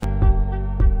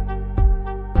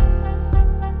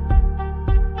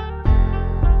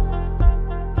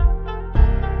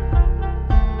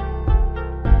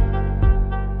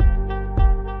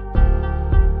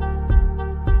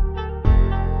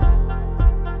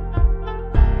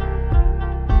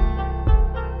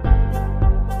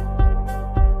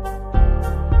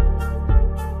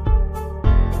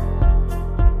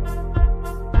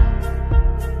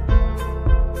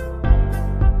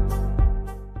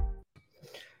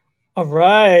All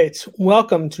right.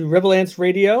 Welcome to Revelance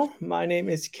Radio. My name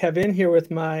is Kevin here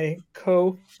with my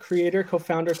co-creator,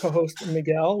 co-founder, co-host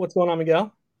Miguel. What's going on,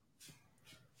 Miguel?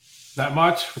 Not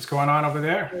much. What's going on over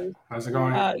there? How's it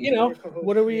going?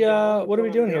 What are we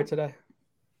doing here today?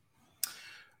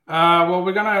 Well,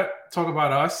 we're gonna talk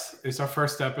about us. It's our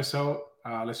first episode.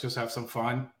 Let's just have some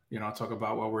fun. Talk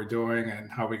about what we're doing and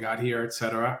how we got here,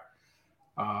 etc.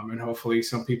 And hopefully,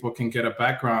 some people can get a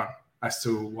background as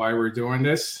to why we're doing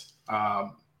this.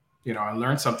 And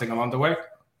learn something along the way.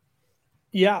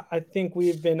 Yeah, I think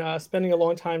we've been spending a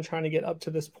long time trying to get up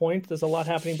to this point. There's a lot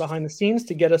happening behind the scenes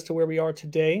to get us to where we are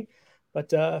today,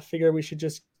 but figure we should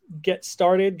just get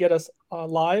started, get us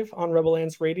live on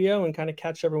Revelance Radio, and kind of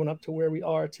catch everyone up to where we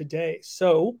are today.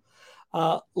 So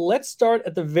let's start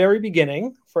at the very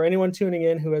beginning. For anyone tuning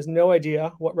in who has no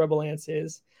idea what Revelance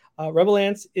is,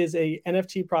 Revelance is a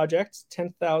NFT project,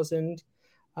 10,000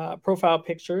 profile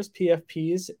pictures,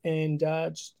 PFPs, and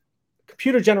just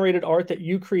computer-generated art that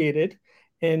you created.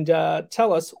 And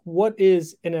tell us, what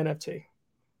is an NFT?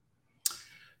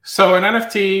 So an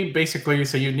NFT basically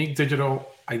is a unique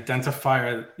digital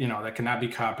identifier, that cannot be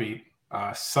copied,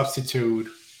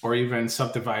 substituted, or even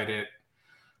subdivided.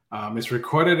 It's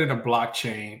recorded in a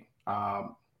blockchain,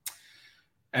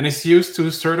 and it's used to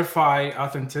certify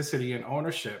authenticity and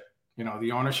ownership.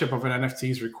 The ownership of an NFT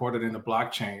is recorded in the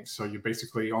blockchain, so you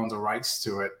basically own the rights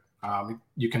to it.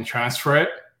 You can transfer it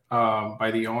by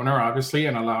the owner, obviously,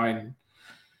 and allowing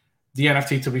the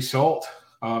NFT to be sold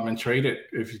and traded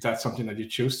if that's something that you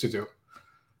choose to do.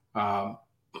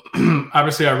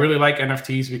 Obviously, I really like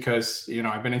NFTs because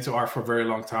I've been into art for a very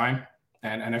long time,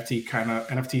 and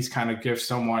NFTs kind of give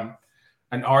someone,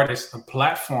 an artist, a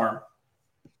platform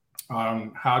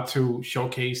on how to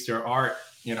showcase their art.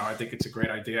 I think it's a great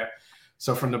idea.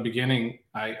 So from the beginning,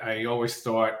 I always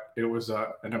thought it was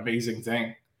an amazing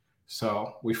thing.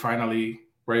 So we finally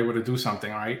were able to do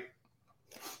something, right?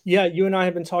 Yeah, you and I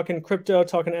have been talking crypto,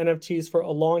 talking NFTs for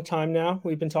a long time now.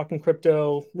 We've been talking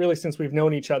crypto really since we've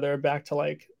known each other, back to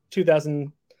like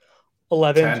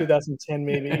 2011, 10. 2010,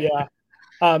 maybe.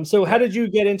 Yeah. So how did you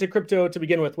get into crypto to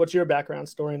begin with? What's your background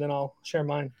story? And then I'll share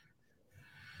mine.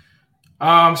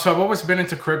 So I've always been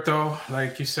into crypto,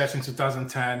 like you said, since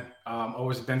 2010.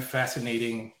 Always been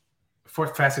fascinated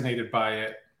by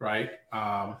it, right?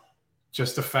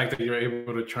 Just the fact that you're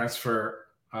able to transfer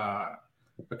a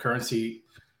currency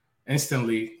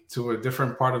instantly to a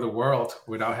different part of the world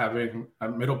without having a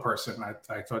middle person.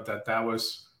 I thought that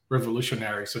was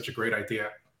revolutionary, such a great idea,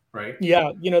 right?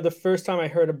 Yeah, the first time I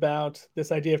heard about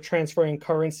this idea of transferring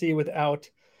currency without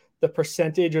the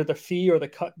percentage or the fee or the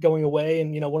cut going away,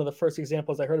 and one of the first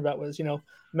examples I heard about was,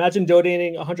 imagine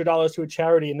donating $100 to a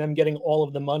charity and them getting all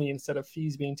of the money instead of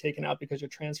fees being taken out because you're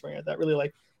transferring it. That really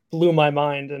like blew my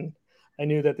mind, and I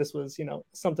knew that this was,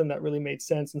 something that really made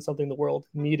sense and something the world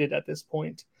needed at this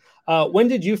point. When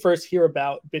did you first hear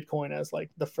about Bitcoin as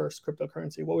like the first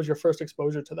cryptocurrency? What was your first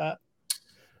exposure to that?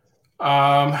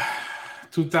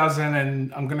 2000,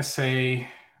 and I'm gonna say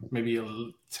maybe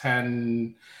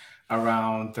 10,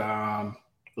 around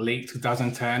late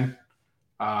 2010.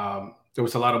 There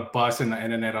was a lot of buzz in the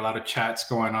internet, a lot of chats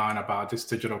going on about this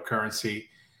digital currency,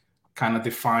 kind of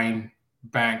define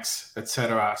banks,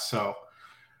 etc. So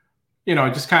it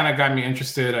just kind of got me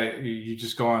interested. You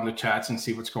just go on the chats and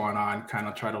see what's going on, kind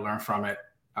of try to learn from it.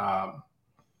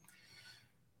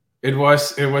 It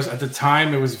was at the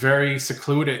time, it was very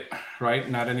secluded, right?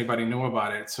 Not anybody knew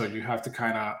about it. So you had to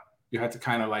kind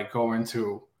of like go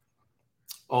into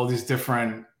all these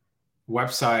different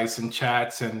websites and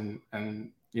chats and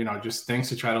just things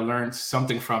to try to learn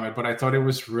something from it. But I thought it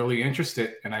was really interesting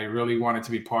and I really wanted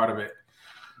to be part of it.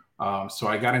 So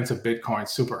I got into Bitcoin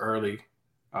super early,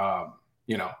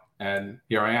 and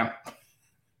here I am.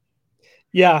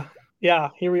 Yeah,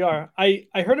 here we are. I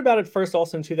heard about it first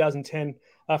also in 2010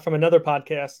 from another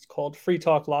podcast called Free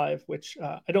Talk Live, which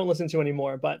I don't listen to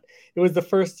anymore, but it was the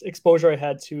first exposure I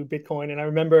had to Bitcoin. And I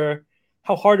remember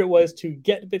how hard it was to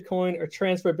get Bitcoin or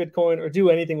transfer Bitcoin or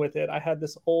do anything with it. I had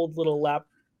this old little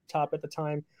laptop at the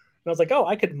time, and I was like, oh,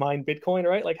 I could mine Bitcoin,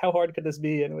 right? Like, how hard could this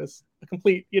be? And it was a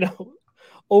complete,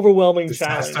 overwhelming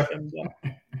challenge. And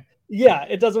yeah,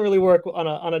 it doesn't really work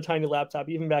on a tiny laptop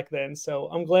even back then. So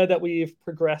I'm glad that we've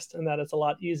progressed and that it's a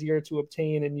lot easier to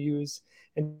obtain and use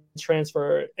and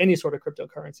transfer any sort of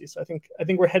cryptocurrency. So I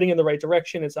think we're heading in the right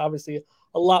direction. It's obviously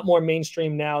a lot more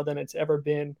mainstream now than it's ever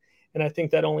been, and I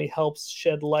think that only helps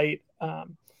shed light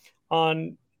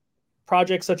on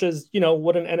projects such as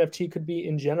what an NFT could be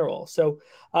in general. So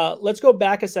let's go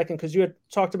back a second, because you had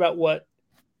talked about what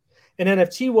an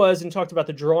NFT was and talked about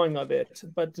the drawing of it.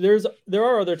 But there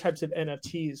are other types of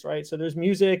NFTs, right? So there's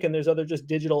music and there's other just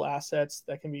digital assets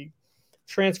that can be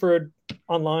transferred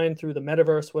online through the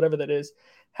metaverse, whatever that is.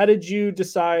 How did you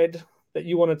decide that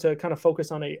you wanted to kind of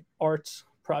focus on a art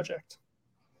project?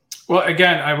 Well,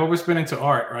 again, I've always been into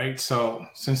art, right? So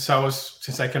since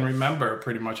I can remember,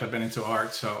 pretty much I've been into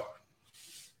art. So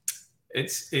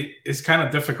it's kind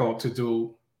of difficult to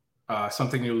do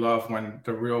something you love when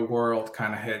the real world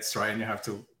kind of hits, right? And you have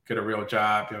to get a real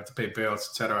job, you have to pay bills,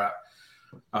 etc.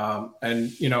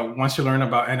 And once you learn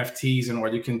about NFTs and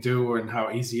what you can do and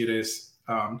how easy it is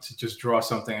to just draw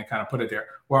something and kind of put it there.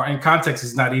 Well, in context,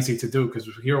 it's not easy to do because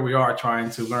here we are trying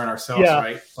to learn ourselves,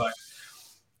 right? But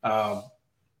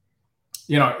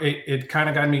it kind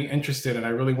of got me interested, and I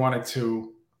really wanted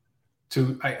to.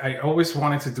 I always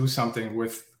wanted to do something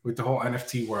with the whole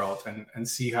NFT world and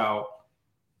see how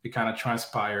it kind of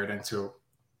transpired into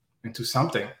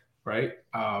something, right?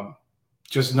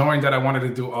 Just knowing that I wanted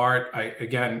to do art.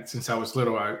 Since I was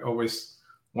little, I always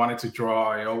wanted to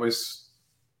draw. I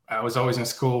was always in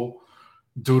school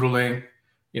doodling,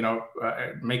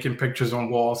 making pictures on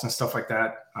walls and stuff like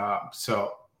that.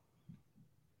 So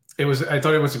I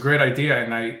thought it was a great idea,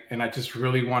 and I just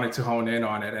really wanted to hone in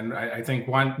on it. And I think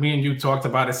me and you talked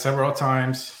about it several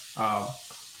times.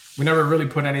 We never really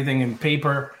put anything in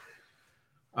paper.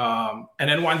 And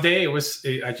then one day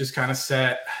I just kind of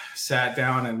sat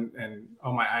down and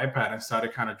on my iPad and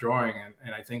started kind of drawing.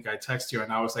 And I think I texted you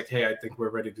and I was like, hey, I think we're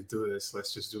ready to do this.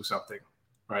 Let's just do something.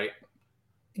 Right.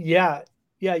 Yeah.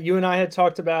 You and I had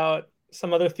talked about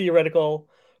some other theoretical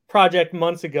project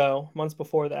months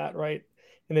before that. Right.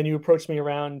 And then you approached me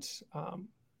around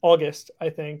August, I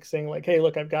think, saying like, hey,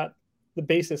 look, I've got the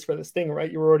basis for this thing,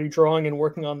 right? You were already drawing and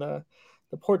working on the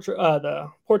portrait of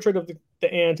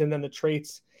the ant and then the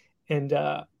traits. And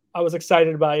I was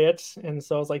excited by it. And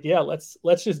so I was like, yeah, let's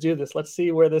just do this. Let's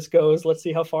see where this goes. Let's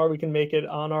see how far we can make it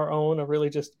on our own, or really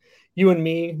just you and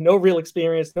me, no real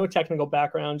experience, no technical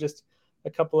background, just a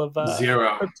couple of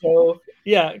zero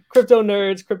crypto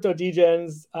nerds, crypto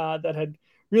degens that had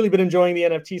really been enjoying the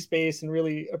NFT space and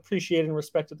really appreciated and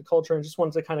respected the culture and just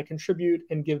wanted to kind of contribute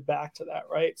and give back to that.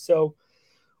 Right. So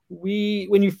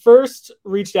when you first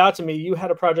reached out to me, you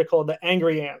had a project called the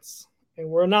Angry Ants, and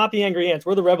we're not the Angry Ants,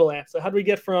 we're the Rebel Ants. So how do we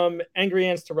get from Angry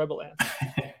Ants to Rebel Ants?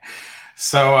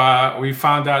 So we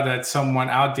found out that someone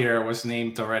out there was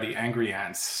named already Angry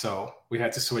Ants. So we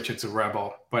had to switch it to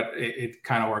Rebel, but it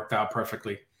kind of worked out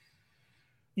perfectly.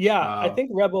 Yeah, I think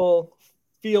Rebel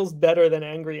feels better than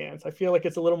Angry Ants. I feel like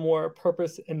it's a little more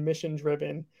purpose and mission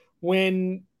driven.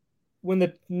 When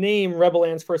the name Rebel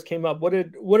Ants first came up, what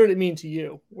did it mean to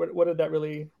you? What did that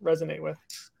really resonate with?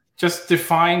 Just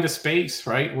define the space,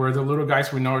 right? We're the little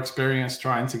guys with no experience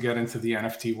trying to get into the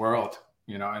NFT world,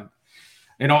 and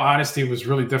in all honesty, it was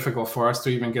really difficult for us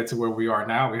to even get to where we are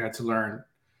now. We had to learn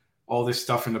all this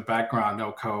stuff in the background,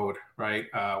 no code, right?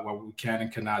 What we can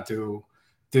and cannot do,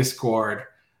 Discord,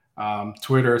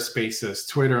 Twitter Spaces,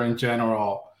 Twitter in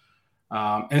general,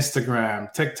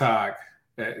 Instagram, TikTok.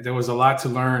 There was a lot to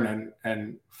learn,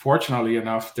 and fortunately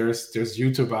enough, there's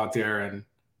YouTube out there, and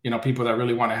people that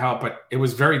really want to help. But it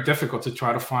was very difficult to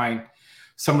try to find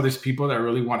some of these people that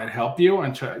really want to help you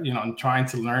and trying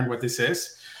to learn what this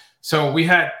is. So we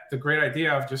had the great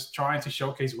idea of just trying to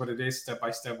showcase what it is step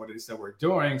by step, what it is that we're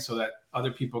doing, so that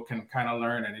other people can kind of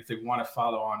learn, and if they want to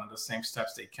follow on the same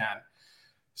steps, they can.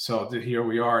 So here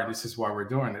we are, and this is why we're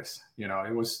doing this.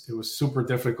 It was super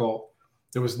difficult.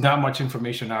 There was not much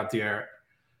information out there.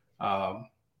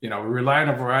 We rely on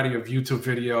a variety of YouTube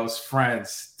videos,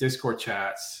 friends, Discord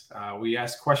chats. We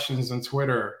ask questions on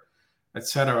Twitter,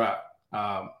 etc.,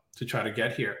 to try to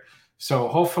get here. So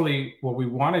hopefully, what we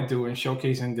want to do in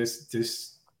showcasing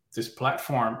this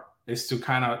platform is to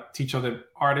kind of teach other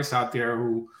artists out there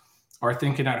who are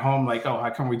thinking at home, like, oh, how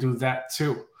can we do that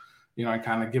too? And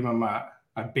kind of give them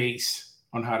a base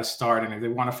on how to start. And if they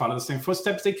want to follow the same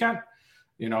footsteps, they can.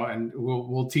 And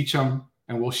we'll teach them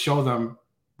and we'll show them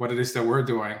what it is that we're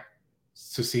doing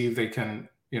to see if they can,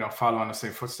 follow on the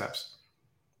same footsteps.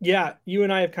 Yeah, you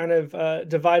and I have kind of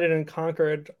divided and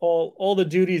conquered all the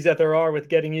duties that there are with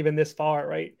getting even this far,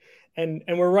 right? And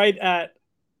we're right at,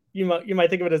 you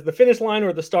might think of it as the finish line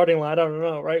or the starting line. I don't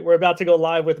know, right? We're about to go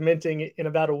live with minting in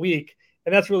about a week,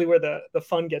 and that's really where the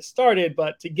fun gets started.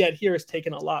 But to get here has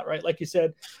taken a lot, right? Like you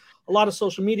said, a lot of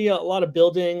social media, a lot of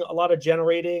building, a lot of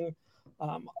generating,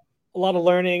 a lot of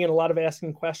learning, and a lot of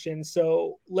asking questions.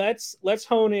 So let's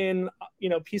hone in,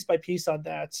 piece by piece on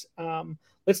that.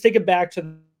 Let's take it back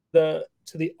to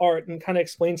the art and kind of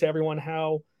explain to everyone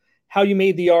how you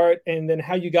made the art and then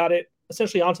how you got it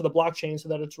essentially onto the blockchain so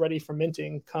that it's ready for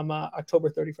minting come October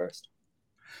 31st.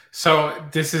 So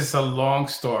this is a long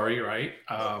story, right?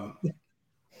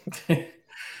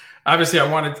 Obviously, I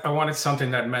wanted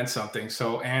something that meant something.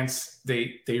 So ants,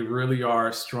 they really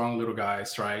are strong little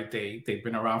guys, right? They've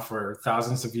been around for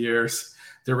thousands of years.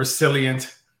 They're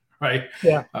resilient, right?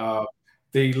 Yeah.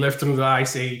 They lived through the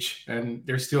ice age, and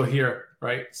they're still here,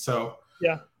 right? So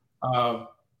yeah,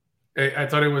 I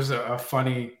thought it was a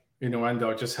funny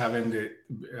innuendo, just having the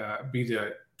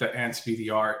ants be the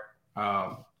art.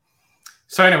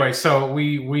 So anyway, so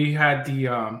we had the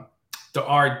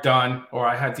art done, or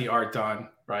I had the art done,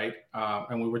 right?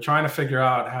 And we were trying to figure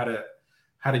out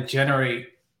how to generate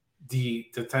the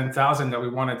 10,000 that we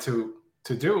wanted to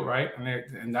do, right?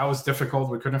 And that was difficult.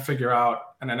 We couldn't figure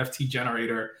out an NFT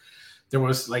generator. There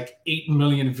was like 8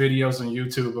 million videos on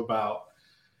YouTube about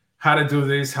how to do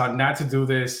this, how not to do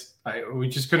this. We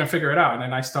just couldn't figure it out. And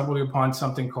then I stumbled upon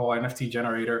something called NFT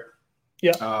generator.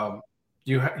 Yeah.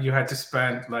 You had to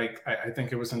spend like, I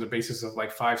think it was on the basis of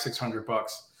like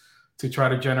 $500-600 to try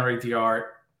to generate the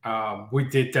art. We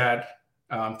did that,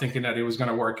 thinking that it was going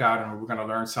to work out and we were going to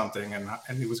learn something, and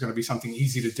it was going to be something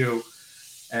easy to do.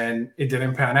 And it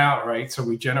didn't pan out, right? So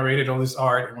we generated all this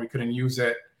art and we couldn't use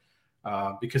it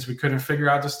because we couldn't figure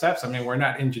out the steps. I mean, we're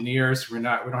not engineers, we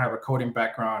don't have a coding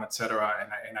background, etc.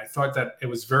 And I thought that it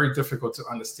was very difficult to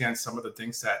understand some of the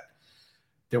things that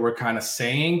they were kind of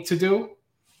saying to do.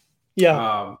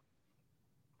 Yeah.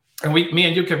 And me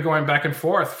and you kept going back and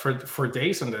forth for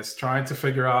days on this, trying to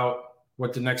figure out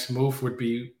what the next move would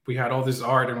be. We had all this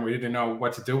art and we didn't know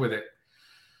what to do with it.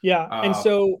 Yeah. And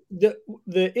so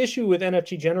the issue with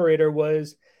NFT generator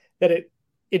was that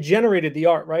it generated the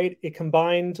art, right? It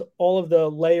combined all of the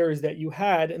layers that you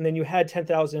had, and then you had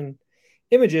 10,000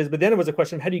 images, but then it was a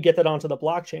question of how do you get that onto the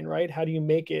blockchain, right? How do you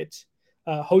make it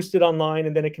hosted online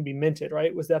and then it can be minted,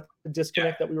 right? Was that the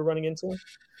disconnect that we were running into?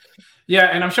 Yeah,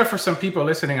 and I'm sure for some people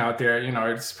listening out there,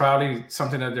 it's probably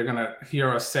something that they're going to hear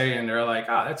us say and they're like,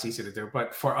 oh, that's easy to do.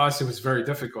 But for us, it was very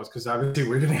difficult because obviously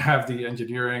we didn't have the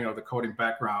engineering or the coding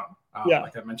background,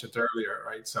 like I mentioned earlier,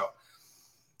 right? So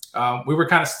we were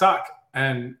kind of stuck.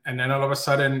 And then all of a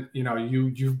sudden,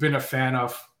 you've been a fan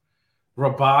of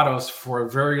Robotos for a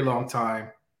very long time.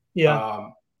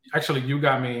 Yeah. Actually, you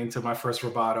got me into my first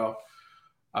Roboto.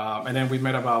 And then we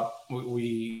met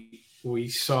we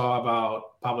saw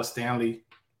about Pablo Stanley,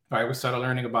 right? We started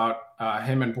learning about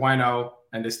him and Bueno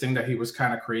and this thing that he was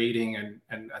kind of creating.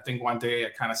 And I think one day I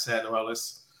kind of said, well,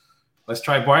 let's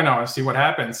try Bueno and see what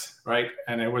happens, right?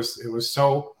 And it was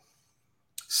so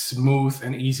smooth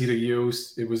and easy to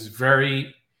use. It was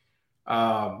very,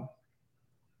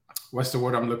 what's the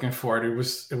word I'm looking for? It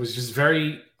was just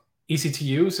very easy to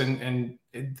use, and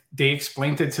they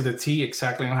explained it to the T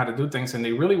exactly on how to do things, and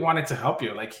they really wanted to help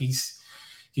you. Like he's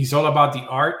all about the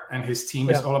art, and his team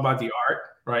is all about the art,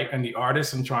 right? And the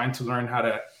artists, and trying to learn how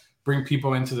to bring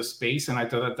people into the space. And I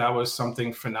thought that was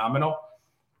something phenomenal,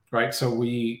 right? So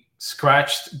we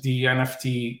scratched the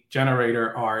NFT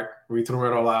generator art, we threw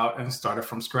it all out and started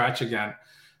from scratch again,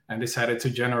 and decided to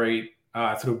generate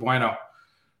through Bueno,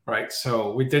 right?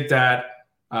 So we did that.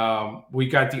 We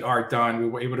got the art done. We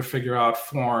were able to figure out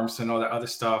forms and all that other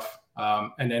stuff.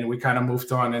 And then we kind of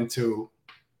moved on into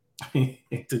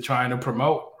trying to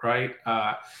promote, right?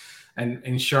 And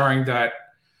ensuring that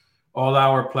all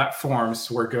our platforms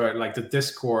were good, like the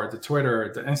Discord, the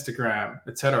Twitter, the Instagram,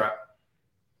 etc.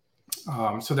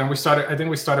 So then we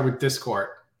started with Discord.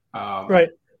 Right.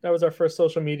 That was our first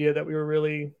social media that we were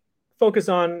really focused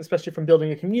on, especially from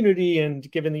building a community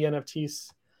and given the NFTs,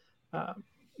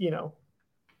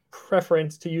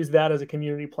 preference to use that as a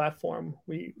community platform.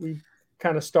 We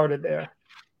kind of started there.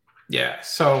 Yeah.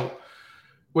 So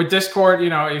with Discord,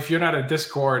 if you're not a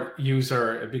Discord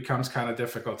user, it becomes kind of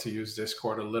difficult to use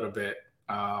Discord a little bit.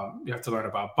 You have to learn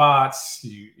about bots.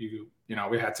 We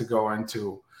had to go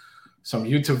into some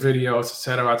YouTube videos,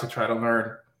 etc., to try to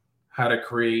learn how to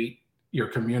create your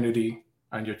community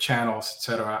and your channels,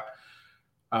 etc.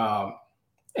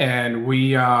 And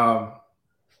we,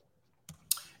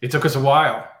 it took us a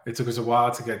while. It took us a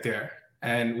while to get there.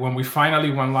 And when we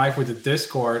finally went live with the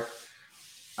Discord,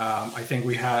 I think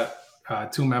we had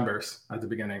 2 members at the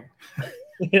beginning.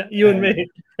 Yeah, you and me.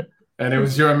 And it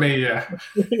was you and me, yeah.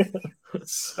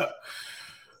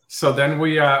 So then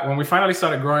when we finally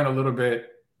started growing a little bit,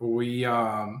 we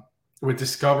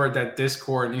discovered that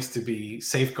Discord needs to be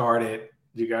safeguarded.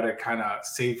 You got to kind of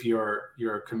save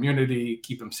your community,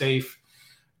 keep them safe.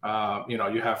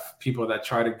 You have people that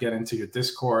try to get into your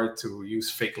Discord to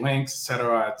use fake links,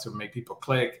 etc., to make people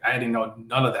click. I didn't know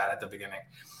none of that at the beginning.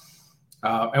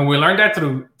 And we learned that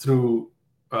through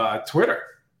Twitter,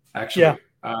 actually.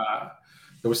 Yeah.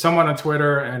 There was someone on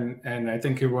Twitter, and I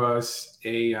think it was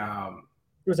It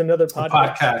was another a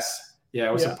podcast. podcast. Yeah,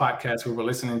 it was a podcast we were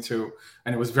listening to,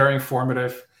 and it was very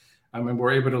informative. I mean,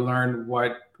 we're able to learn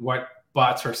what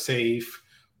bots are safe,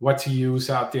 what to use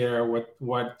out there,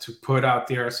 what to put out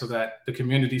there so that the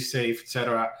community's safe,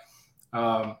 etc.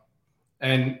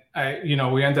 And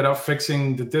we ended up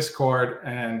fixing the Discord,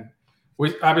 and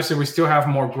we still have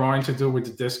more growing to do with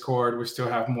the Discord. We still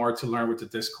have more to learn with the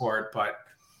Discord, but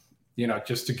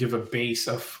just to give a base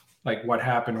of like what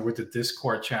happened with the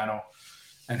Discord channel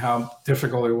and how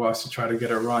difficult it was to try to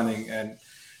get it running. And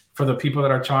for the people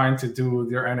that are trying to do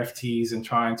their NFTs and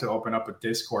trying to open up a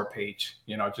Discord page,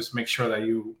 just make sure that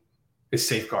it's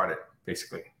safeguarded,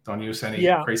 basically. Don't use any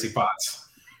crazy bots.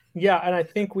 Yeah, and I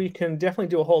think we can definitely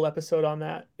do a whole episode on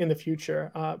that in the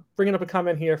future. Bringing up a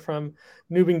comment here from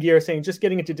Noob and Gear saying, just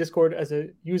getting into Discord as a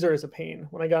user is a pain.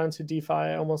 When I got into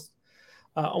DeFi, almost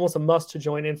a must to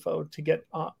join info to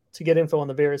get info on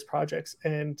the various projects.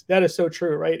 And that is so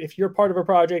true, right? If you're part of a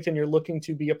project and you're looking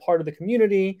to be a part of the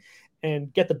community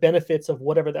and get the benefits of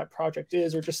whatever that project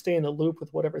is, or just stay in the loop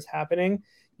with whatever's happening,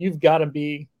 you've got to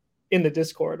be in the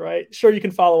Discord, right? Sure, you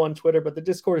can follow on Twitter, but the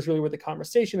Discord is really where the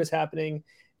conversation is happening.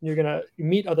 And you're going to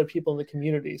meet other people in the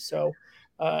community. So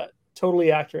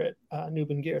totally accurate, Noob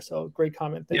and Gear. So great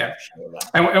comment. Thank you for sharing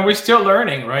that. And we're still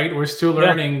learning, right? We're still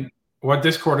learning what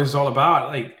Discord is all about.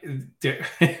 Like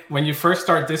when you first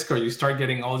start Discord, you start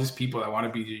getting all these people that want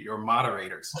to be your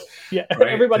moderators. Yeah, right?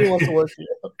 Everybody wants to work for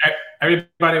you.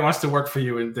 Everybody wants to work for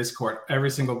you in Discord. Every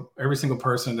single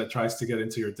person that tries to get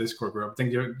into your Discord group. I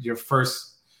think your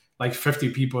first like 50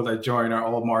 people that join are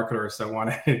all marketers that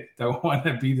want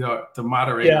to be the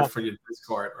moderator for your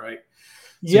Discord, right?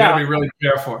 So you gotta be really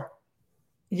careful.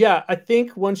 Yeah, I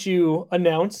think once you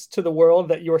announce to the world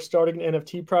that you're starting an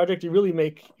NFT project, you really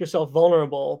make yourself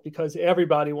vulnerable because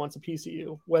everybody wants a piece of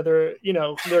you, whether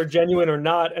they're genuine or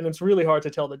not, and it's really hard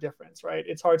to tell the difference, right?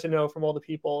 It's hard to know from all the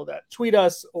people that tweet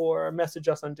us or message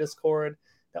us on Discord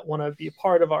that want to be a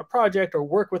part of our project or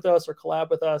work with us or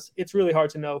collab with us. It's really hard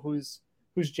to know who's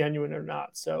genuine or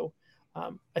not. So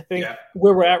I think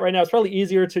where we're at right now, it's probably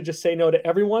easier to just say no to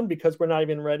everyone because we're not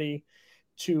even ready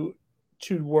to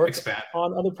work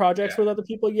on other projects with other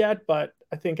people yet. But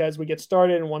I think as we get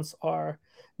started and once our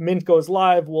mint goes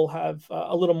live, we'll have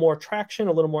a little more traction,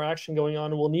 a little more action going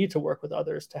on, and we'll need to work with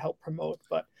others to help promote.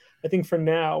 But I think for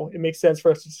now, it makes sense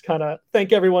for us to just kind of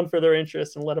thank everyone for their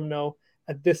interest and let them know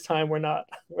at this time we're not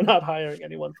hiring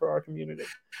anyone for our community.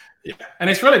 Yeah, and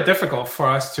it's really difficult for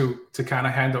us to kind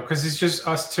of handle because it's just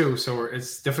us two. So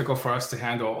it's difficult for us to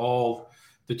handle all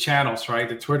the channels, right?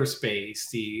 The Twitter space,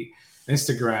 the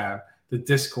Instagram, the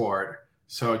Discord.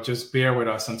 So just bear with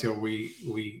us until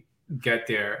we get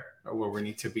there where we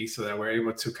need to be so that we're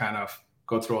able to kind of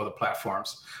go through all the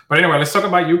platforms. But anyway, let's talk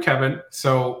about you, Kevin.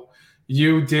 So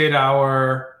you did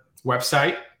our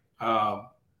website,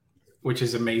 which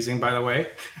is amazing, by the way.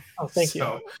 Oh, thank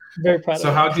you. Very proud of you.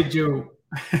 So how did you...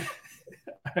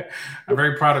 I'm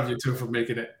very proud of you, too, for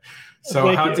making it.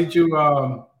 So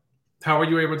how were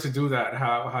you able to do that?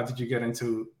 How did you get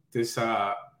into this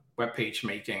webpage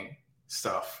making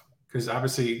stuff? Because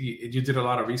obviously you did a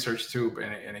lot of research, too,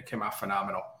 and it came out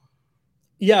phenomenal.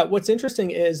 Yeah, what's interesting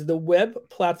is the web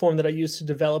platform that I used to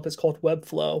develop is called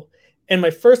Webflow. And my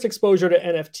first exposure to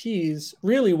NFTs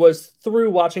really was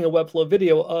through watching a Webflow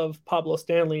video of Pablo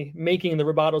Stanley making the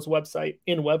Robotos website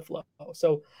in Webflow.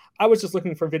 So I was just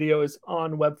looking for videos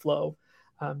on Webflow,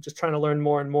 just trying to learn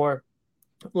more and more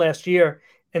last year.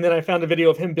 And then I found a video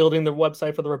of him building the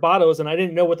website for the Robotos. And I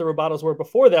didn't know what the Robotos were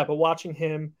before that, but watching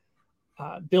him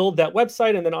build that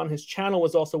website. And then on his channel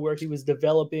was also where he was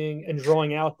developing and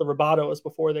drawing out the Robotos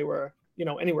before they were,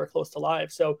 anywhere close to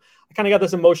live. So I kind of got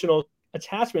this emotional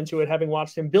attachment to it, having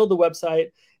watched him build the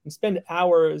website and spend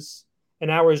hours and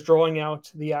hours drawing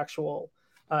out the actual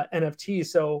NFT.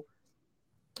 So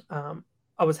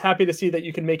I was happy to see that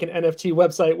you can make an NFT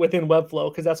website within Webflow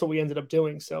because that's what we ended up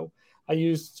doing. So I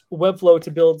used Webflow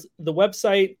to build the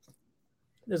website.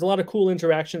 There's a lot of cool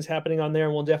interactions happening on there,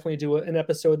 and we'll definitely do an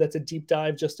episode that's a deep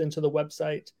dive just into the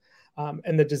website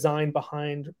and the design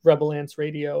behind Rebel Ants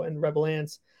Radio and Rebel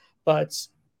Ants. But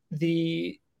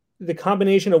the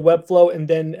combination of Webflow and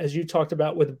then, as you talked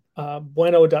about with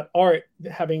Bueno.art,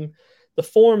 having the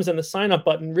forms and the sign up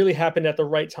button really happened at the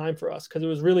right time for us because it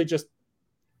was really just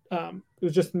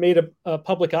made a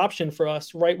public option for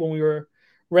us right when we were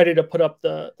ready to put up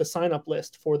the sign up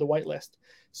list for the whitelist.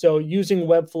 So using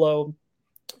Webflow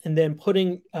and then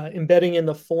embedding in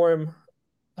the form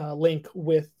link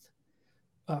with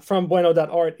from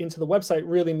Bueno.art into the website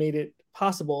really made it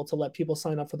possible to let people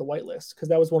sign up for the whitelist, because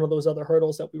that was one of those other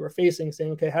hurdles that we were facing,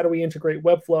 saying, okay, how do we integrate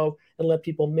Webflow and let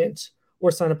people mint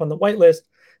or sign up on the whitelist?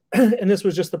 And this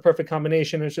was just the perfect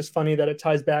combination. It's just funny that it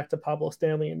ties back to Pablo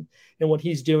Stanley and what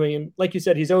he's doing. And like you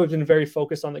said, he's always been very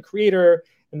focused on the creator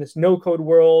and this no code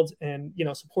world and,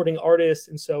 supporting artists.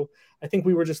 And so I think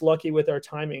we were just lucky with our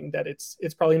timing that it's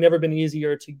probably never been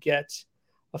easier to get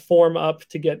a form up,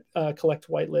 to get collect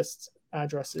whitelist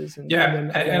addresses. And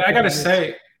I gotta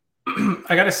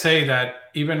say, that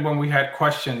even when we had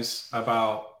questions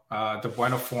about the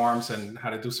Bueno forms and how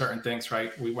to do certain things,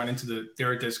 right? We went into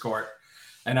their Discord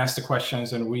and asked the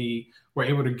questions, and we were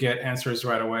able to get answers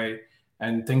right away.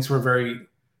 And things were very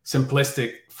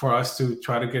simplistic for us to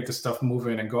try to get the stuff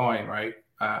moving and going, right?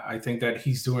 I think that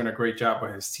he's doing a great job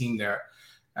with his team there.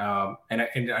 And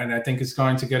I think it's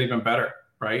going to get even better,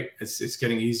 right? It's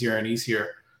getting easier and easier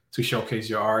to showcase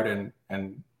your art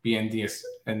and be in the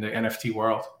NFT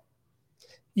world.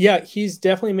 Yeah, he's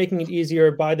definitely making it easier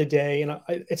by the day. And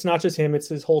it's not just him, it's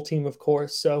his whole team, of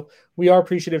course. So we are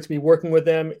appreciative to be working with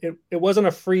them. It wasn't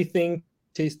a free thing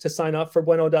to sign up for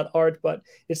Bueno.art, but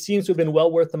it seems to have been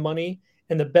well worth the money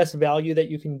and the best value that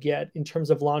you can get in terms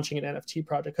of launching an NFT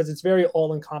project, because it's very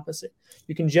all-encompassing.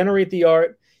 You can generate the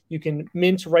art, you can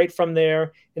mint right from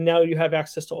there, and now you have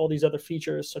access to all these other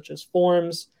features such as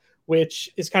forms, which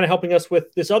is kind of helping us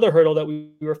with this other hurdle that we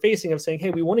were facing of saying,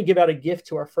 hey, we want to give out a gift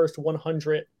to our first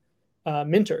 100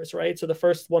 minters, right? So the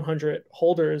first 100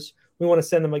 holders, we want to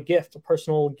send them a gift, a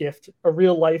personal gift, a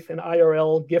real life and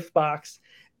IRL gift box.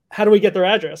 How do we get their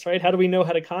address, right? How do we know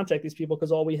how to contact these people?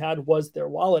 Because all we had was their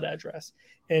wallet address.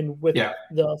 And with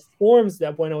the forms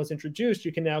that Bueno has introduced,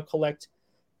 you can now collect,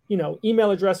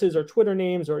 email addresses or Twitter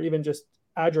names or even just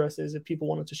addresses if people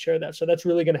wanted to share that. So that's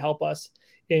really going to help us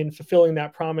in fulfilling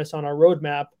that promise on our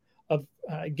roadmap of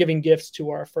giving gifts to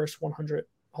our first 100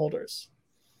 holders.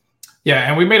 Yeah,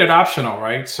 and we made it optional,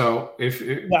 right? So if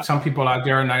some people out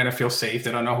there are not going to feel safe,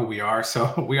 they don't know who we are.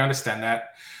 So we understand that.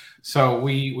 So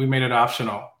we made it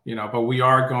optional, but we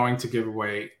are going to give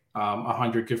away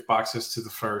 100 gift boxes to the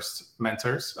first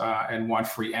mentors and one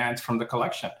free ant from the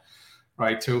collection,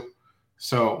 right, too.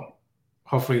 So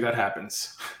hopefully that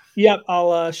happens. Yep,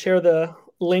 I'll share the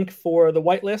link for the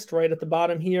whitelist right at the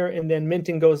bottom here, and then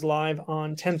minting goes live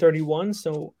on 10/31.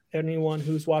 So anyone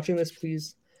who's watching this,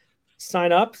 please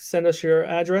sign up, send us your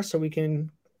address so we can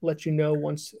let you know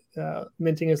once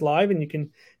minting is live, and you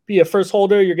can be a first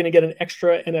holder. You're going to get an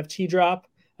extra NFT drop,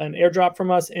 an airdrop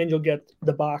from us, and you'll get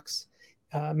the box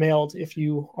mailed if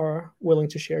you are willing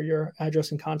to share your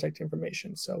address and contact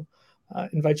information. So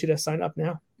invite you to sign up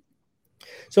now.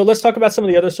 So let's talk about some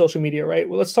of the other social media, right?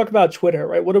 Well, let's talk about Twitter,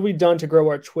 right? What have we done to grow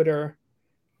our Twitter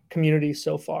community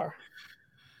so far?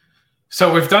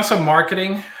 So we've done some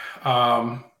marketing.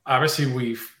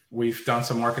 Obviously, we've done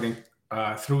some marketing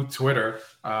through Twitter.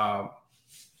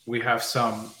 We have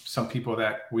some people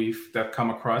that we've come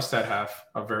across that have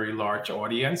a very large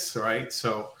audience, right?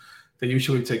 So they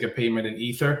usually take a payment in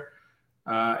Ether,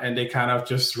 and they kind of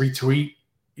just retweet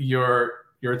your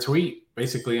tweet,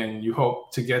 basically, and you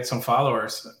hope to get some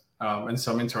followers and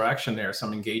some interaction there,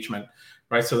 some engagement,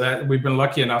 right? So that we've been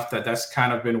lucky enough that that's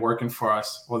kind of been working for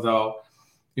us, although,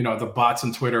 the bots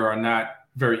on Twitter are not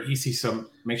very easy. So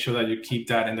make sure that you keep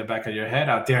that in the back of your head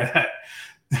out there,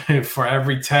 that for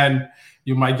every 10,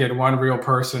 you might get one real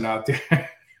person out there.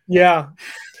 Yeah.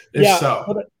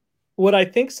 So. What I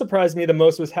think surprised me the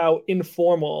most was how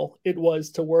informal it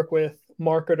was to work with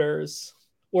marketers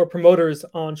or promoters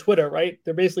on Twitter, right?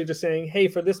 They're basically just saying, hey,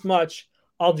 for this much,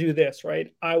 I'll do this,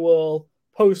 right? I will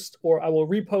post or I will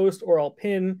repost or I'll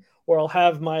pin or I'll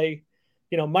have my,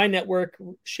 my network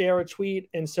share a tweet.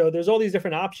 And so there's all these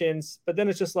different options, but then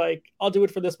it's just like, I'll do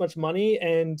it for this much money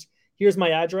and here's my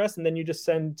address. And then you just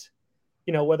send,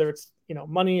 whether it's,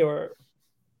 money or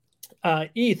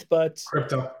ETH, but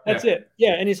crypto. That's it.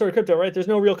 Yeah, any sort of crypto, right? There's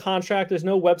no real contract, there's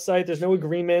no website, there's no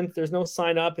agreement, there's no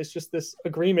sign up. It's just this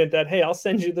agreement that, hey, I'll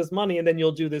send you this money and then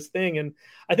you'll do this thing. And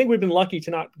I think we've been lucky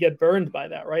to not get burned by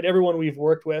that, right? Everyone we've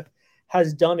worked with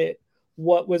has done it.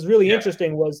 What was really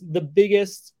interesting was the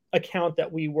biggest account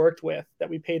that we worked with that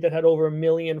we paid that had over 1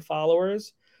 million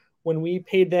followers. When we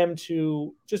paid them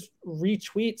to just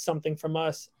retweet something from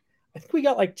us, I think we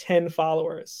got like 10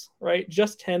 followers, right?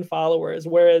 Just 10 followers.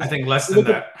 Whereas I think less than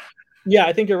that. Yeah,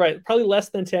 I think you're right. Probably less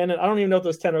than 10. And I don't even know if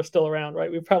those 10 are still around,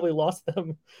 right? We've probably lost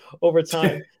them over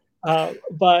time.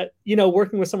 But,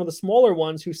 working with some of the smaller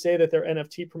ones who say that they're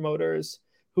NFT promoters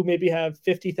who maybe have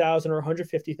 50,000 or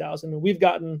 150,000, and we've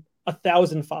gotten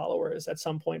 1,000 followers at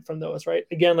some point from those, right?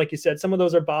 Again, like you said, some of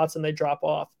those are bots and they drop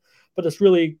off. But it's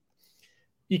really,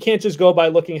 you can't just go by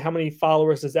looking how many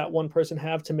followers does that one person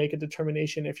have to make a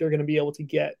determination if you're going to be able to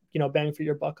get, bang for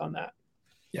your buck on that.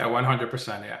 Yeah,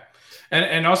 100%. Yeah.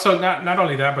 And also not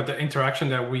only that, but the interaction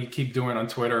that we keep doing on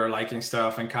Twitter, liking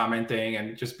stuff and commenting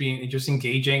and just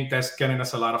engaging, that's getting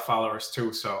us a lot of followers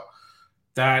too. So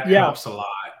that helps a lot.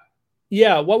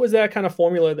 Yeah. What was that kind of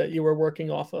formula that you were working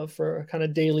off of for kind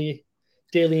of daily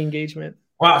engagement?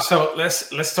 Wow. So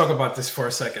let's talk about this for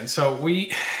a second. So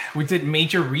we did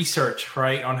major research,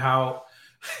 right, on how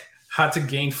to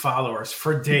gain followers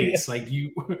for days. Yeah. Like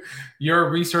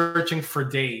you're researching for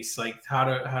days, like how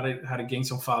to gain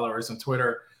some followers on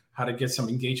Twitter, how to get some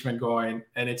engagement going,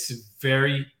 and it's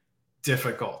very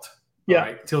difficult. Yeah.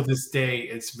 Right? Till this day,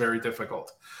 it's very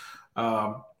difficult.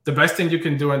 The best thing you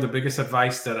can do, and the biggest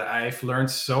advice that I've learned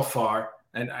so far,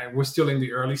 and we're still in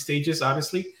the early stages,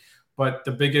 obviously, but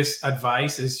the biggest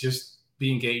advice is just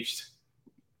be engaged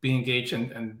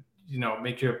and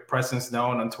make your presence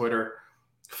known on Twitter.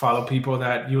 Follow people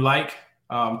that you like,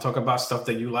 talk about stuff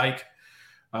that you like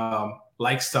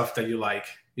stuff that you like,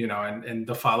 and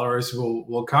the followers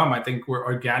will come. I think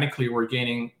we're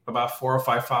gaining about 4 or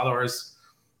 5 followers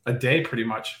a day, pretty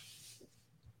much.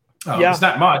 It's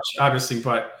not much, obviously,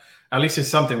 but at least it's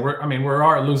something. We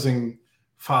are losing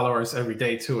followers every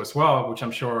day too, as well, which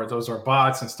I'm sure those are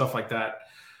bots and stuff like that.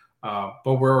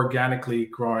 But we're organically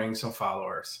growing some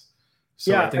followers.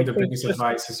 So I think the biggest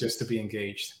advice is just to be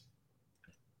engaged.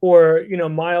 Or,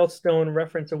 milestone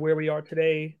reference of where we are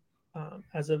today,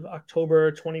 as of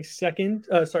October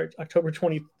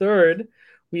 23rd,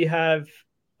 we have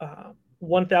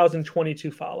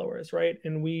 1,022 followers, right?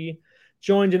 And we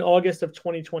joined in August of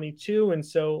 2022. And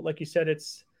so, like you said,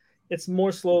 it's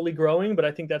more slowly growing, but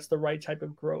I think that's the right type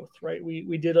of growth, right?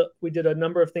 We did a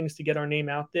number of things to get our name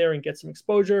out there and get some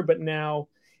exposure, but now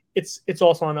it's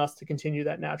also on us to continue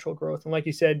that natural growth. And like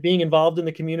you said, being involved in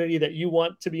the community that you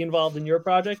want to be involved in your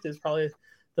project is probably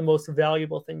the most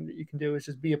valuable thing that you can do, is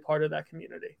just be a part of that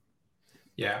community.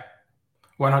 Yeah,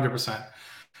 100%.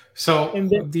 So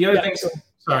the other things,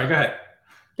 sorry, go ahead.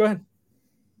 Go ahead.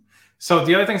 So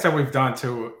the other things that we've done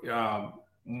too,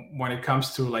 when it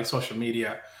comes to like social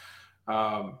media,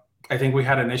 I think we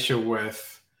had an issue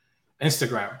with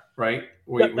Instagram, right?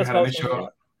 We had an issue.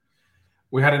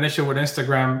 We had an issue with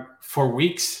Instagram for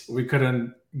weeks. We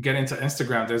couldn't get into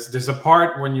Instagram. There's a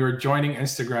part when you're joining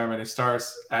Instagram and it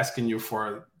starts asking you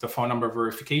for the phone number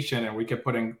verification, and we kept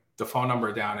putting the phone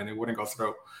number down and it wouldn't go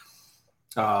through.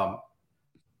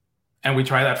 And we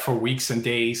tried that for weeks and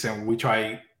days, and we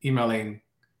tried emailing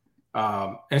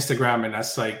Instagram, and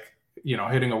that's like,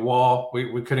 hitting a wall.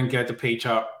 We couldn't get the page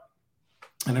up.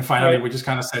 And then finally we just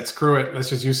kind of said, screw it, let's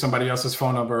just use somebody else's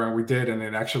phone number. And we did, and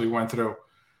it actually went through.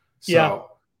 So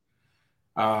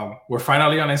we're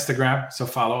finally on Instagram. So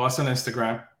follow us on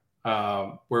Instagram.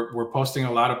 We're posting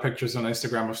a lot of pictures on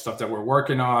Instagram of stuff that we're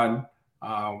working on.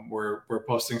 We're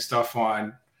posting stuff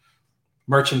on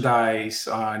merchandise,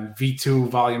 on V2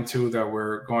 Volume 2 that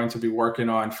we're going to be working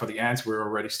on for the ants. We're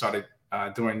already started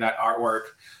doing that artwork.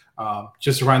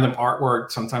 Just random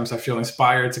artwork. Sometimes I feel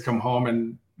inspired to come home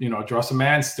and draw some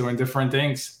ants doing different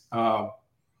things.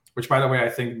 Which, by the way,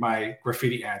 I think my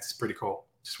graffiti ants is pretty cool.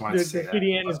 Just wanted to say the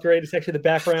graffiti ant is great. It's actually the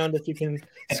background. If you can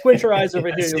squint your eyes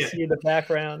over here, you'll see the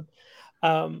background.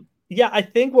 I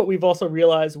think what we've also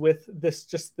realized with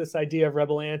this idea of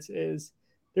Rebel Ants is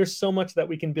there's so much that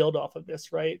we can build off of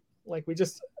this, right? Like, we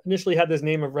just initially had this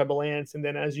name of Rebel Ants, and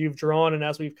then as you've drawn and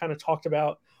as we've kind of talked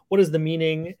about what is the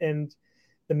meaning and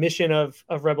the mission of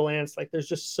Rebel Ants, like, there's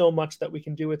just so much that we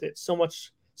can do with it. So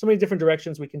many different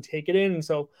directions we can take it in. And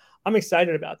so I'm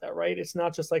excited about that, right? It's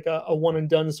not just like a one and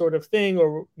done sort of thing,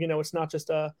 or, it's not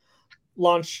just a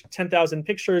launch 10,000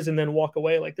 pictures and then walk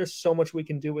away. Like, there's so much we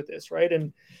can do with this, right?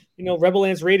 And, Rebel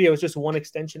Ants Radio is just one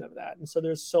extension of that. And so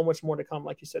there's so much more to come.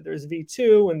 Like you said, there's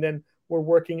V2, and then we're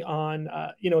working on,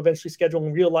 eventually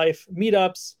scheduling real life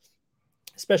meetups,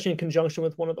 especially in conjunction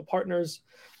with one of the partners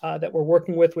that we're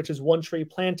working with, which is One Tree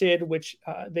Planted, which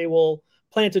they will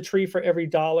plant a tree for every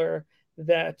 $1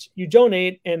 that you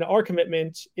donate. And our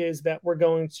commitment is that we're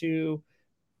going to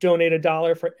donate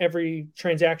 $1 for every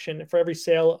transaction, for every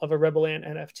sale of a Rebel Ant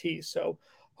NFT. So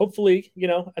hopefully,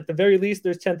 at the very least,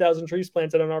 there's 10,000 trees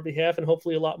planted on our behalf, and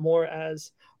hopefully a lot more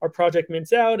as our project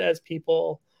mints out, as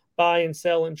people buy and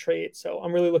sell and trade. So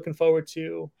I'm really looking forward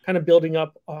to kind of building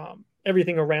up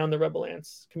everything around the Rebel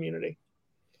Ants community.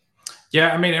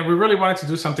 Yeah, and we really wanted to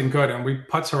do something good, and we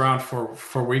putz around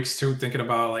for weeks too, thinking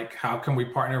about like, how can we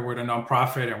partner with a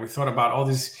nonprofit? And we thought about all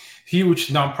these huge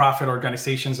nonprofit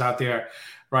organizations out there,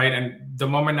 right? And the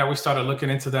moment that we started looking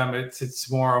into them,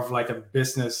 it's more of like a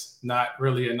business, not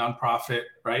really a nonprofit,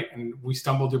 right? And we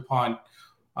stumbled upon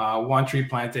One Tree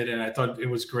Planted, and I thought it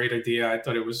was a great idea. I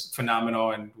thought it was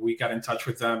phenomenal, and we got in touch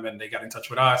with them, and they got in touch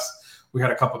with us. We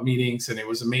had a couple of meetings, and it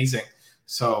was amazing.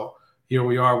 So here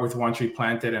we are with One Tree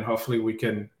Planted, and hopefully we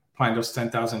can plant those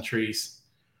 10,000 trees.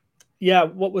 Yeah,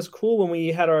 what was cool when we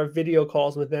had our video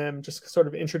calls with them, just sort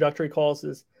of introductory calls,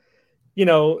 is we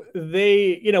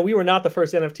were not the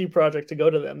first NFT project to go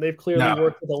to them. They've clearly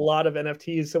worked with a lot of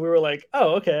NFTs. So we were like,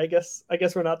 oh, okay, I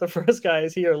guess we're not the first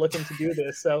guys here looking to do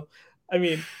this. So, I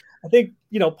mean, I think,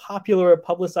 popular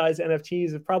publicized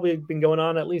NFTs have probably been going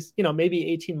on at least,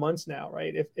 maybe 18 months now,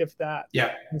 right? If that.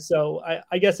 Yeah. And so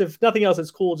I guess if nothing else,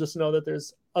 it's cool just to know that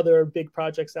there's other big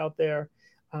projects out there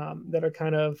that are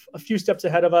kind of a few steps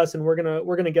ahead of us, and we're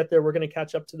gonna get there. We're gonna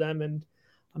catch up to them, and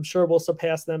I'm sure we'll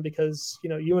surpass them because,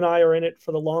 you and I are in it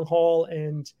for the long haul.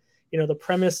 And, the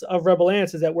premise of Rebel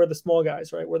Ants is that we're the small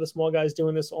guys, right? We're the small guys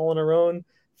doing this all on our own,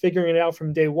 figuring it out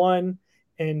from day one.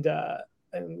 And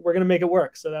we're going to make it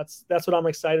work. So that's what I'm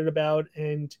excited about.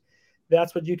 And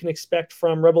that's what you can expect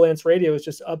from Rebel Ants Radio, is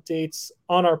just updates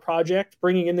on our project,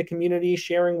 bringing in the community,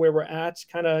 sharing where we're at,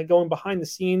 kind of going behind the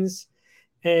scenes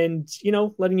and,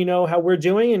 letting you know how we're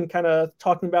doing and kind of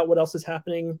talking about what else is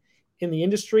happening in the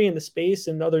industry, in the space,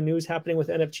 and other news happening with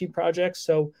NFT projects.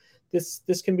 So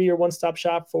this can be your one-stop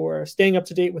shop for staying up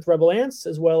to date with Rebel Ants,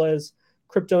 as well as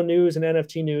crypto news and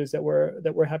NFT news that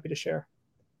we're happy to share.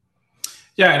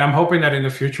 Yeah, and I'm hoping that in the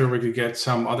future we could get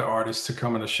some other artists to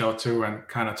come on the show too and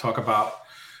kind of talk about,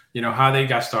 how they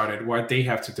got started, what they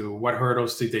have to do, what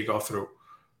hurdles did they go through,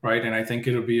 right? And I think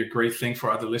it'll be a great thing for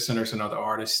other listeners and other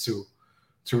artists to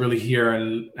really hear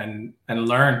and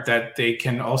learn that they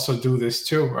can also do this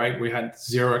too, right? We had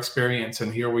zero experience,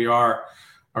 and here we are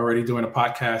already doing a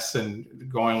podcast and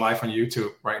going live on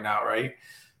YouTube right now, right?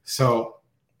 So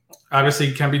obviously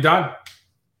it can be done.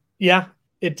 Yeah,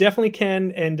 it definitely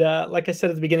can. And like I said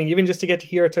at the beginning, even just to get to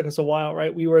here, it took us a while,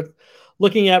 right? We were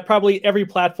looking at probably every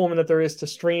platform that there is to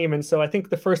stream. And so I think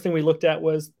the first thing we looked at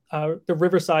was the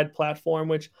Riverside platform,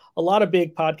 which a lot of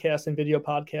big podcasts and video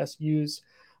podcasts use.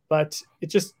 But it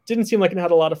just didn't seem like it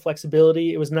had a lot of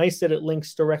flexibility. It was nice that it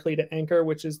links directly to Anchor,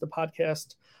 which is the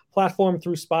podcast platform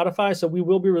through Spotify. So we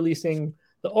will be releasing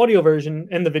the audio version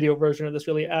and the video version of this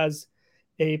really as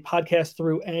a podcast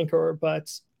through Anchor.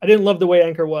 But I didn't love the way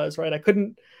Anchor was, right? I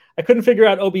couldn't figure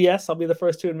out OBS. I'll be the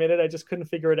first to admit it. I just couldn't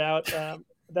figure it out.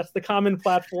 That's the common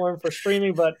platform for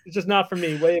streaming, but it's just not for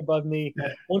me, way above me.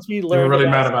 Once we learn, you're really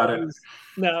mad about it.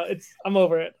 No, I'm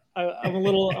over it. I'm a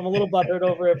little butthurt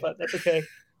over it, but that's okay.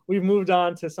 We've moved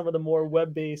on to some of the more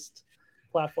web-based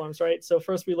platforms, right? So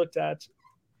first we looked at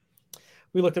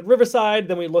Riverside,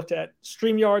 then we looked at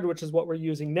StreamYard, which is what we're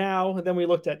using now. And then we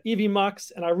looked at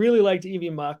EVMux, and I really liked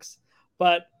EVMux,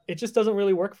 but it just doesn't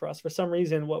really work for us. For some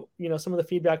reason, some of the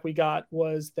feedback we got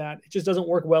was that it just doesn't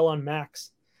work well on Mac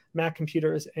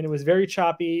computers, and it was very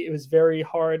choppy. It was very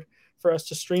hard for us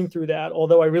to stream through that,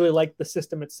 although I really liked the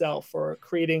system itself for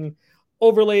creating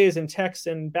overlays and text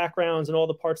and backgrounds and all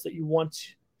the parts that you want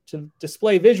to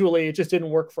display visually. It just didn't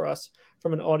work for us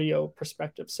from an audio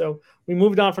perspective. So we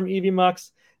moved on from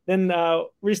EVMux. Then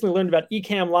recently learned about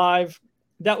Ecamm Live.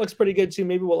 That looks pretty good too.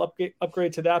 Maybe we'll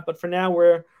upgrade to that. But for now,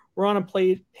 we're on a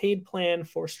paid plan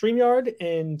for StreamYard,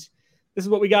 and this is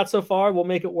what we got so far. We'll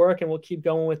make it work, and we'll keep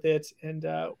going with it. And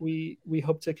we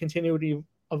hope to continue to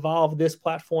evolve this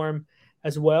platform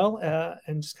as well,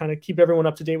 and just kind of keep everyone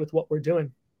up to date with what we're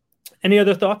doing. Any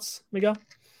other thoughts, Miguel?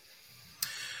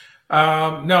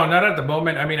 No, not at the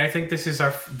moment. I mean, I think this is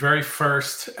our very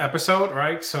first episode,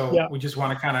 right? So we just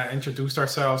want to kind of introduce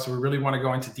ourselves. So we really want to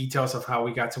go into details of how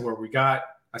we got to where we got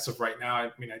as of right now.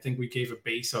 I mean, I think we gave a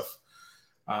base of,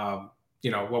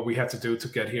 what we had to do to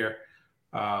get here.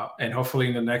 And hopefully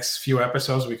in the next few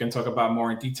episodes, we can talk about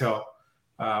more in detail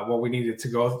what we needed to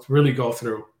go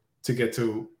through to get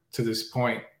to this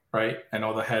point, right? And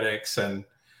all the headaches and,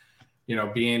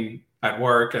 being at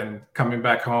work and coming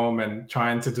back home and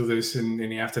trying to do this in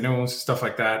the afternoons, stuff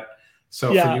like that. So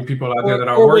for you people out there that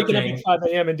are working, waking up at 5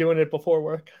 a.m. and doing it before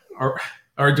work,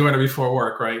 or doing it before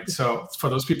work, right? So for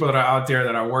those people that are out there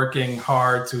that are working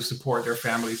hard to support their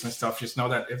families and stuff, just know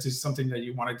that if this is something that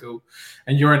you want to do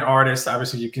and you're an artist,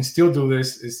 obviously you can still do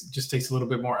this. It just takes a little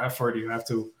bit more effort. You have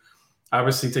to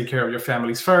obviously take care of your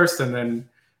families first, and then,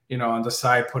 on the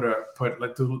side,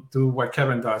 do what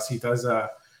Kevin does.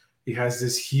 He has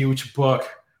this huge book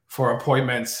for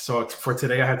appointments. So for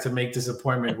today, I had to make this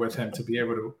appointment with him to be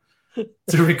able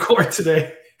to record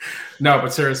today. No,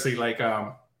 but seriously,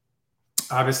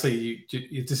 obviously,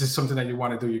 if this is something that you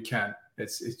want to do, you can. You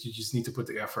just need to put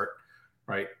the effort,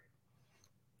 right?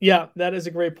 Yeah, that is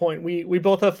a great point. We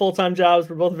both have full-time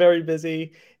jobs. We're both very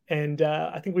busy. And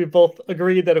I think we both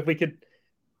agreed that if we could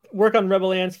work on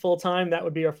Rebel Ants full time, that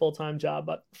would be our full time job.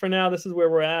 But for now, this is where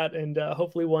we're at, and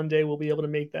hopefully one day we'll be able to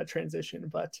make that transition.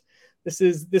 But this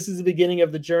is the beginning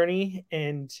of the journey,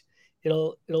 and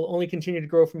it'll only continue to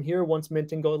grow from here once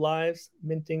Minting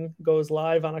goes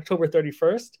live on October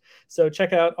 31st. So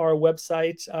check out our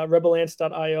website,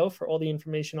 rebelants.io, for all the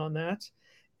information on that.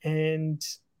 And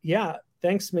yeah,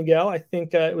 thanks, Miguel. I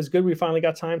think it was good we finally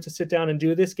got time to sit down and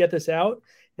do this, get this out.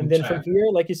 And then from here,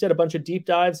 like you said, a bunch of deep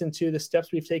dives into the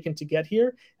steps we've taken to get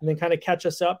here, and then kind of catch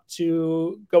us up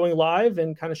to going live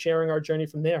and kind of sharing our journey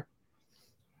from there.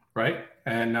 Right.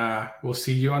 And we'll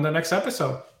see you on the next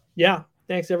episode. Yeah.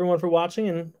 Thanks, everyone, for watching,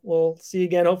 and we'll see you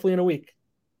again hopefully in a week.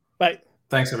 Bye.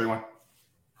 Thanks, everyone.